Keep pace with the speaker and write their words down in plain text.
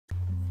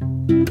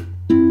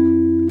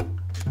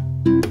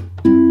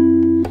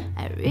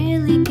I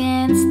really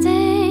can't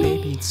stay.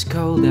 Baby, it's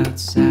cold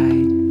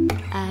outside.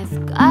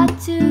 I've got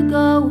to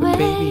go away.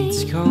 Baby,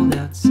 it's cold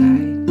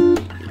outside.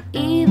 The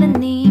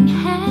evening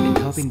has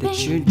Been hoping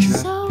that you'd been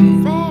drop so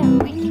in.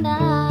 very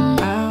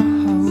nice. I'll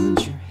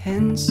hold your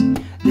hands,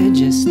 they're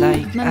just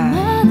like My ice.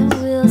 mother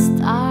will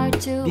start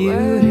to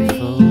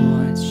Beautiful,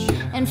 worry, what's your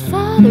and hurry?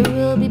 father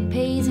will be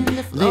pacing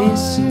the floor.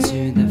 Listen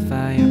to the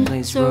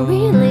fireplace So roar.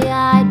 really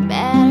I'd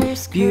better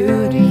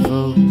scurry.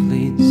 Beautiful,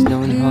 please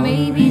don't hurry.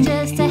 Maybe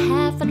just a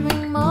half a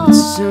drink more. Put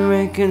some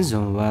records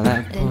on while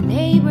I The pour.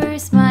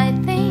 neighbors might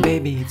think,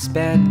 Baby, it's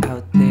bad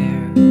out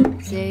there.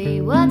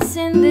 say what's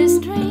in this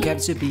drink. Got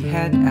to be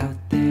had out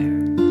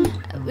there.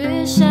 I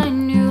wish I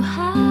knew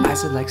how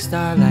Eyes are like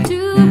starlight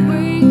to now.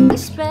 break the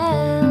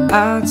spell.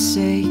 I'll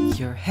take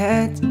your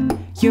head,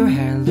 your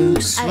hair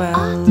looks I swell.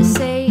 ought to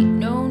say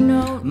no,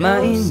 no, no,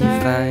 Mind if sir.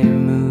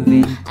 I'm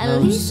moving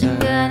At least I'm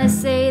closer? gonna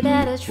say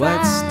that I tried.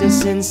 What's the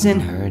sense in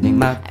hurting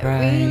my I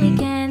really pride?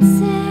 can't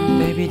say.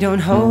 Baby, don't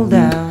hold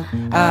out,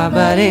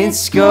 but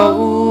it's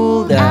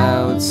cold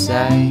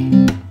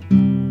outside.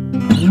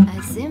 I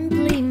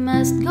simply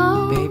must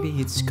go. Baby,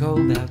 it's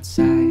cold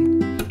outside.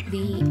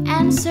 The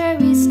answer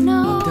is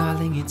no. Oh,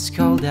 darling, it's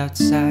cold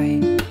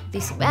outside.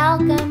 This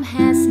welcome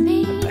has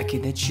been Lucky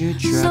that you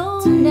so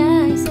dropped in.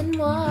 nice and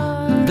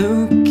warm.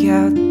 Look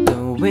out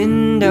the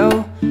window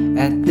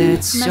at that My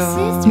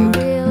store. sister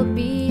will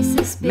be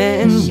suspicious.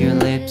 Man, your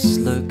lips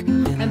look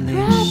My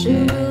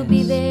brother will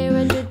be delicious. there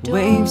at the door.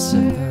 Waves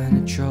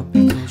upon a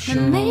tropical My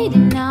shore.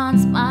 maiden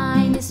aunt's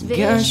mind is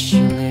Gosh,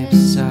 your lips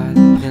vicious. are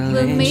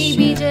But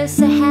maybe delicious. just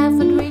a half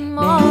a drink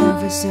more.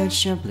 Never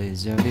such a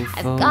blizzard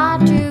before. I've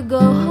got to go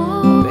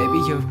home. Baby,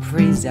 your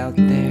praise out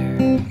there.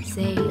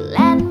 Say,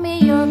 lend me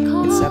your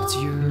coat. It's up to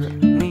your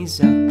knees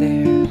out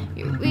there.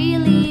 You've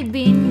really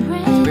been I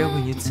great. thrill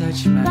when you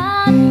touch my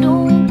But hand.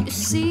 don't you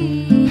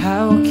see?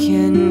 How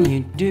can you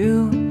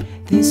do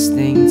this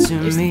thing to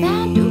There's me?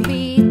 that to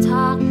be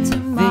talked Think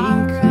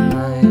tomorrow.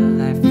 my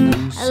lifelong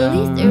At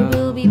least there sorrow.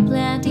 will be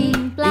plenty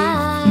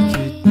implied.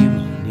 If you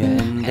could pneumonia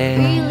and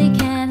I really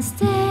can't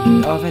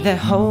stay. over the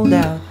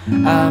holdout,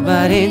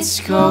 but it's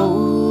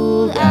cold